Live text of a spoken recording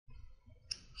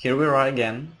Here we are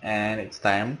again, and it's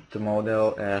time to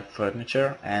model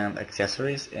furniture and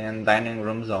accessories in dining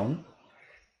room zone.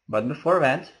 But before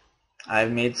that,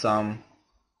 I've made some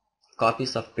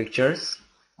copies of pictures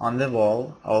on the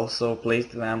wall, also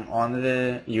placed them on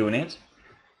the unit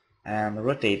and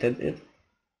rotated it.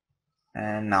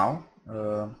 And now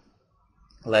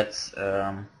let's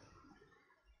hide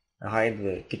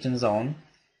the kitchen zone.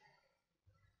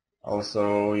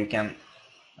 Also, you can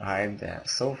hide the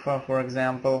sofa, for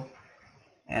example.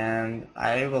 And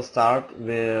I will start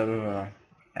with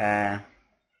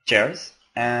chairs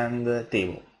and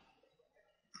table.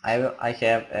 I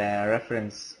have a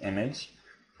reference image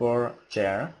for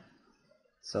chair,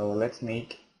 so let's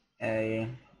make a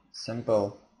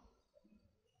simple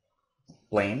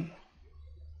plane.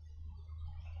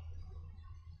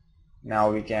 Now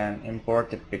we can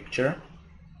import a picture,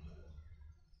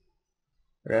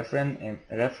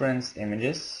 reference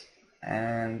images,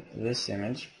 and this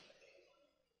image.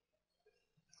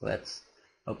 Let's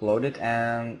upload it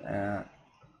and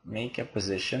make a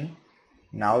position.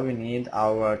 Now we need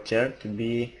our chair to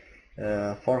be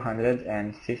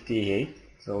 458,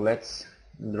 so let's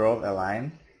draw a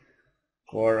line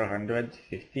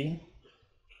 450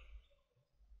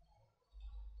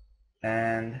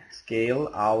 and scale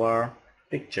our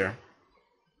picture.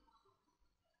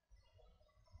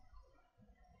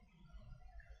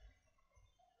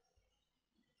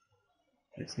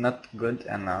 It's not good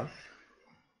enough.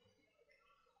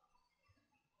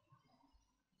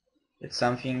 It's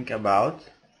something about,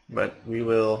 but we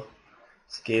will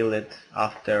scale it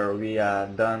after we are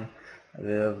done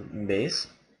with base.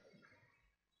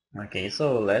 Okay,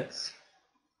 so let's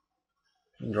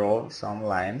draw some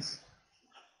lines.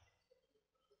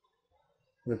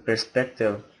 The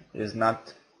perspective is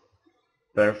not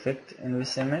perfect in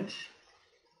this image,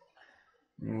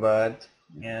 but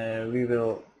we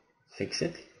will fix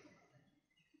it.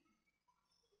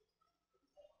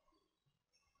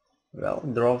 Well,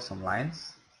 draw some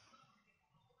lines.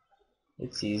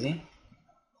 It's easy.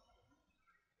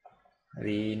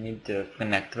 We need to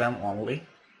connect them only.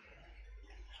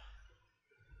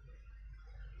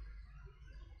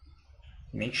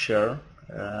 Make sure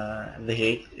the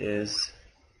height is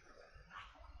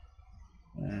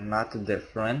not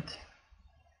different.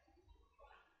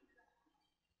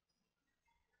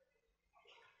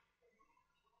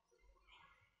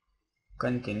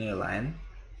 Continue line.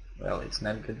 Well, it's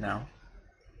not good now.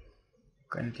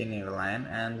 Continue line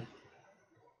and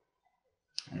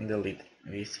delete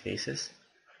these faces.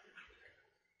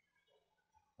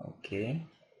 Okay,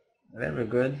 very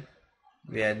good.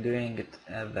 We are doing it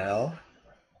well.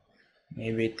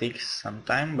 Maybe it takes some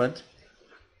time, but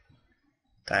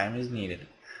time is needed.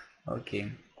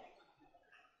 Okay,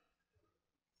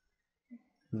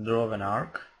 draw an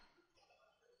arc.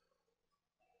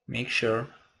 Make sure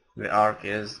the arc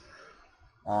is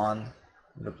on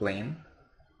the plane.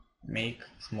 Make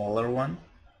smaller one.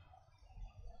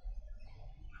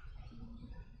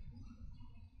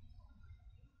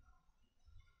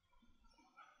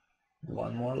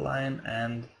 One more line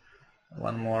and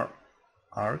one more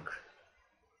arc.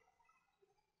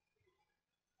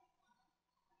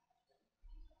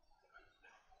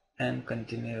 And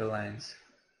continue the lines.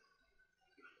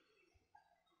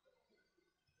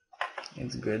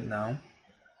 It's good now.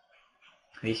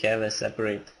 We have a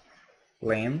separate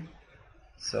plane,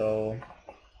 so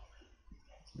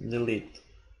delete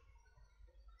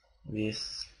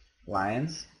these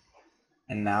lines,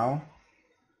 and now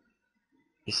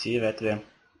you see that the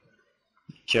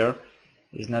picture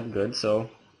is not good, so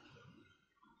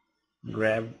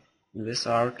grab this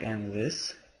arc and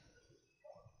this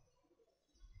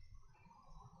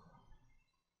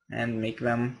and make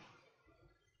them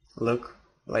look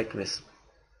like this.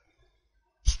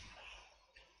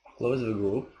 Close the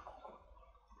group,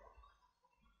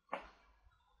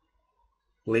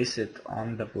 place it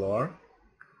on the floor.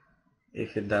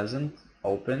 If it doesn't,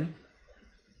 open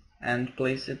and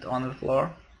place it on the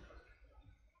floor.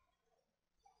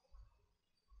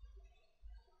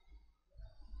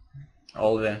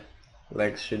 All the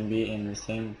legs should be in the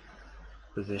same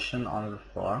position on the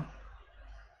floor.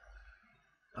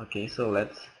 Okay, so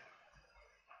let's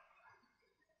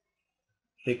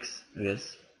fix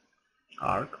this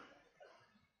arc.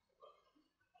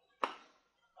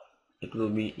 It will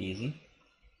be easy.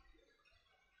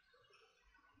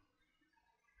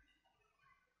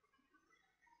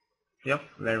 Yep,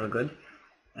 very good.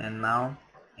 And now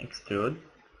extrude.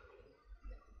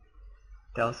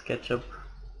 Tell SketchUp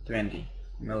 20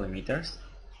 millimeters.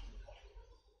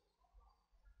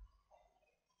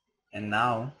 And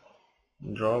now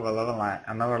draw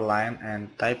another line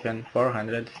and type in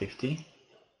 450.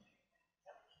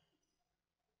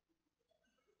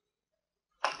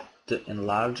 to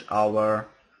enlarge our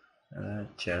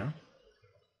chair.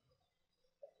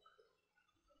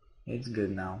 It's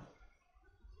good now.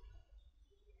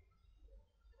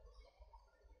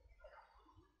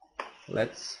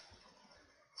 Let's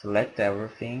select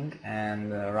everything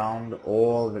and round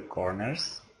all the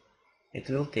corners. It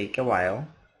will take a while,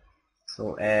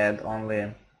 so add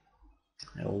only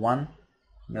 1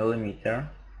 millimeter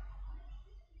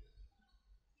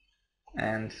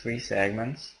and 3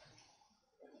 segments.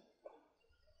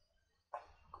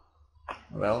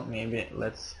 Well, maybe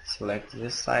let's select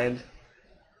this side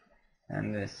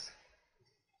and this.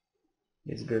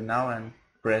 It's good now, and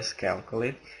press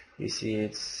calculate. You see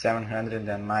it's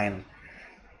 709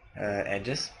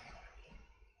 edges.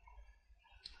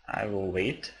 I will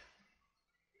wait,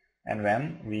 and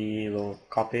then we will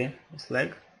copy this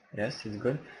leg. Yes, it's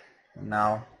good.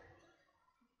 Now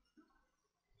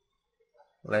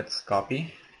let's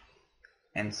copy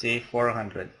and say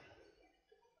 400.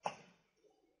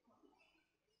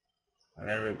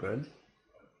 Very good.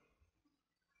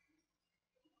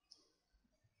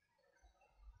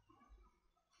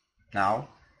 Now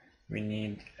we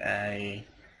need a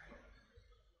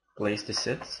place to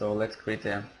sit, so let's create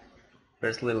a,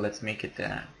 firstly let's make it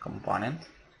a component,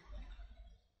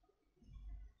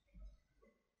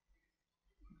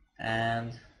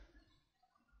 and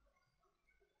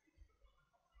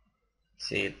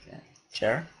say it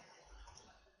chair,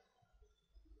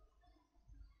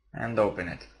 and open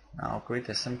it. Now create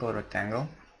a simple rectangle.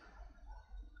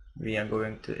 We are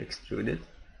going to extrude it.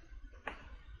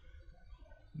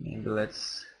 Maybe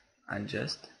let's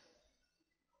adjust.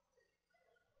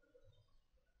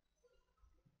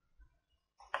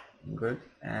 Good,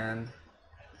 and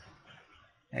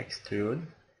extrude.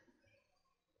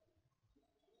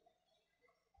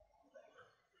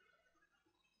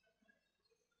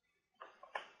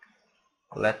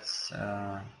 Let's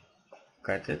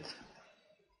cut it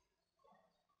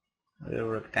with a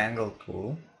rectangle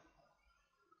tool,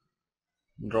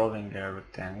 drawing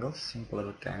rectangles, simple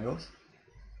rectangles.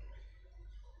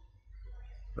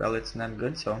 Well, it's not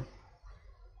good, so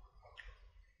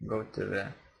go to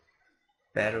the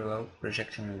parallel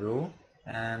projection rule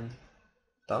and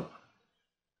top,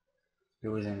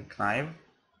 using knife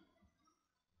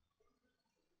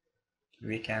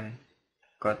we can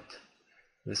cut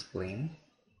this plane,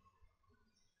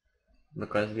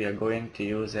 because we are going to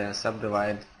use a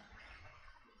subdivide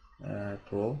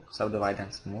tool, subdivide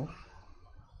and smooth.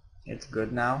 It's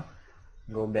good now.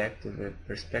 Go back to the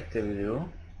perspective view,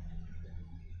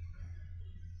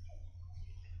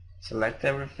 select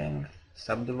everything,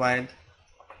 subdivide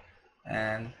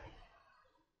and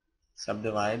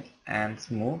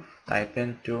smooth. Type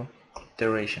in 2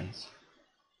 iterations,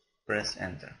 press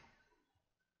enter.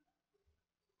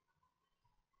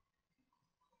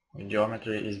 The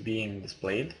geometry is being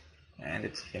displayed and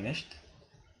it's finished.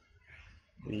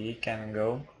 We can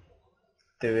go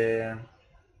to the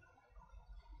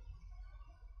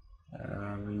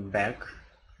back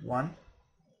one.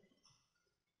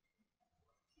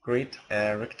 Create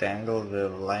a rectangle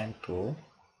with line tool.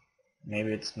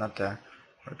 Maybe it's not a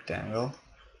rectangle,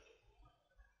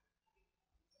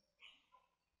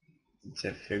 it's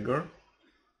a figure.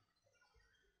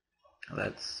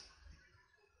 Let's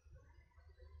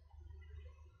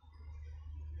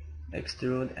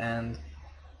extrude and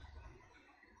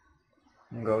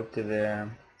go to the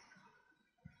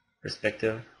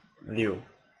perspective view.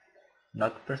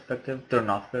 Not perspective, turn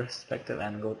off perspective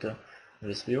and go to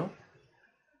this view,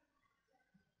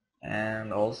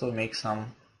 and also make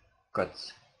some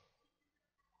cuts.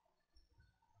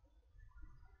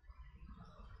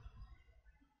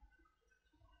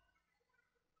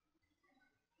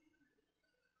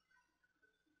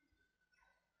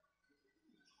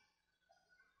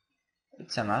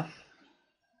 It's enough.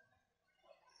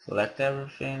 Select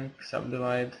everything,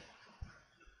 subdivide,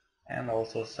 and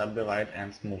also subdivide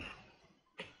and smooth.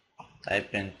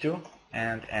 Type in 2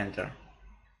 and enter.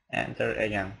 Enter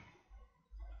again.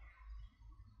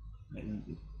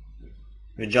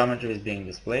 The geometry is being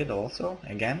displayed also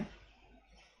again,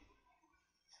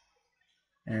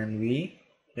 and we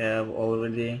have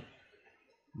already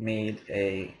made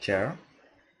a chair.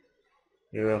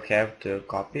 We will have to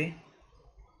copy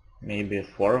maybe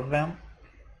 4 of them,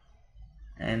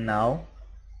 and now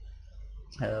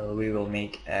we will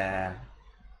make a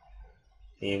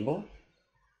table.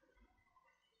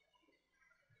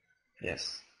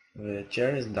 Yes, the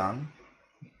chair is done.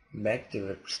 Back to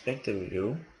the perspective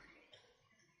view,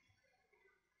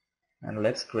 and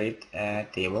let's create a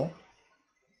table.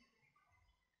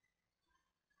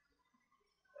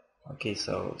 Okay,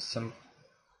 so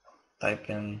type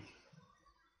in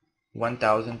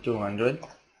 1200,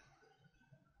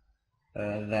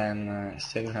 then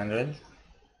 600,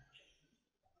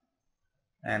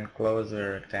 and close the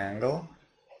rectangle,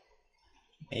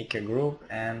 make a group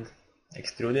and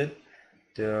extrude it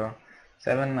to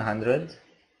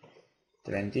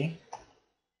 720.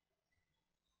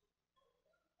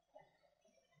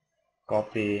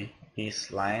 Copy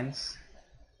these lines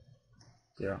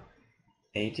to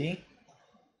 80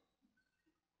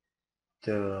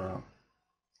 to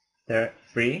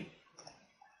 3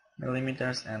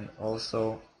 millimeters and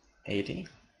also 80.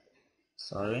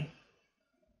 Sorry,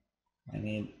 I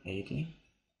need 80.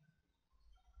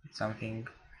 Something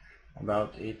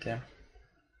about 80.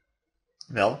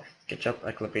 Well, SketchUp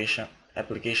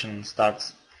application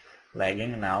starts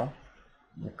lagging now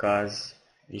because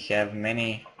we have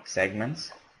many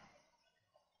segments.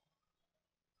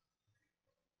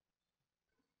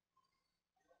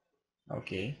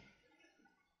 Okay.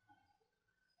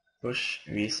 Push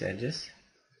these edges.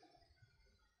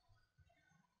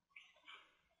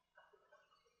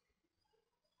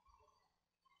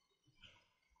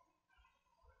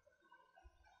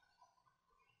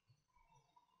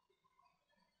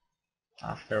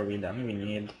 After we're done, we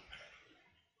need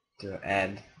to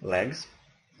add legs.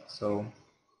 So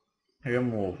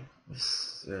remove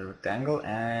this rectangle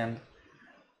and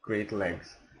create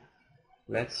legs.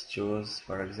 Let's choose,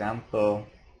 for example,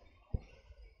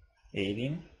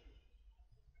 18,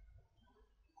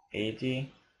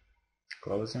 80,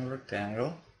 closing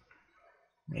rectangle,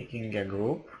 making a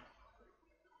group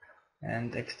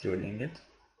and extruding it.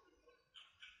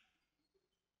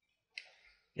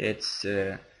 It's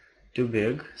too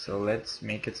big, so let's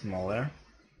make it smaller.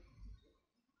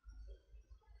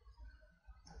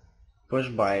 Push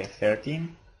by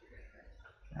 13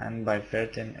 and by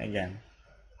 13 again.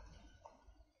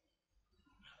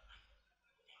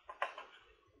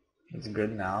 It's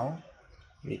good now.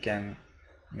 We can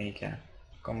make a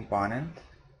component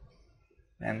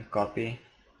and copy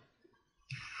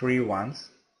 3 ones.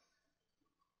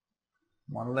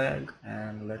 One leg,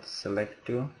 and let's select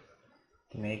 2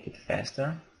 to make it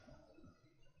faster.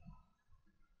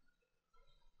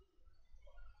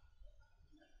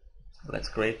 Let's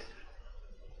create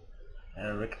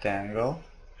a rectangle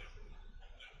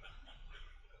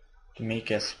to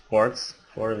make a supports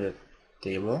for the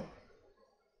table.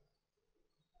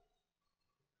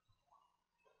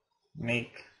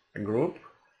 Make a group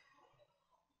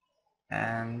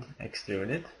and extrude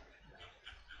it.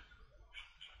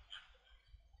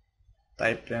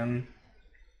 Type in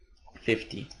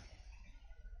 50.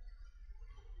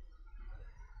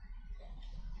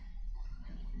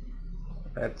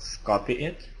 Let's copy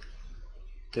it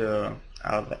to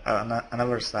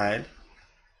another side.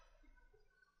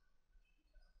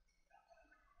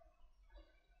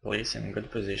 Place in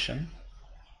good position.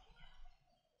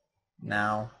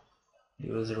 Now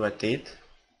use rotate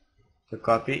to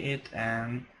copy it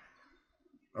and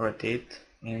rotate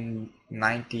in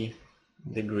 90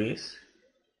 degrees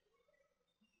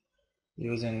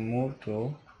using move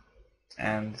tool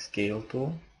and scale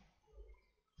tool.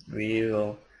 We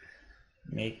will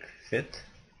make fit.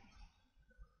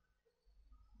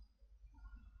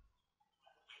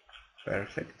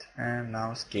 Perfect. And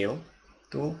now scale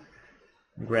tool,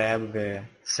 grab the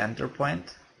center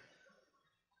point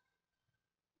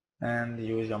and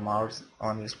use your mouse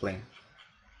on this plane.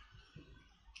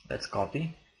 Let's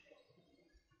copy.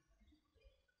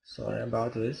 Sorry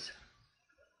about this.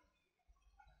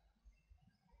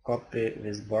 Copy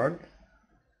this board,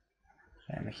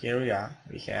 and here we are.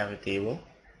 We have a table.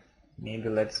 Maybe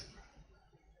let's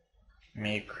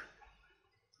make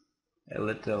a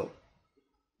little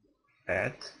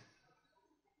add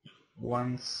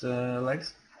one's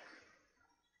legs,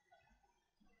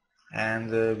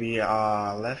 and we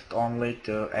are left only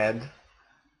to add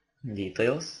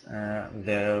details.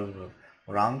 The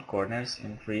round corners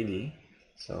in 3D.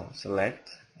 So select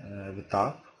the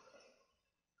top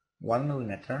 1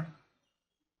 millimeter,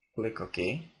 click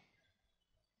OK.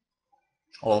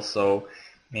 Also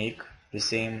make the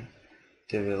same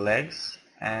to the legs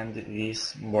and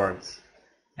these boards,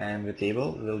 and the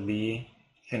table will be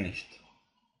finished.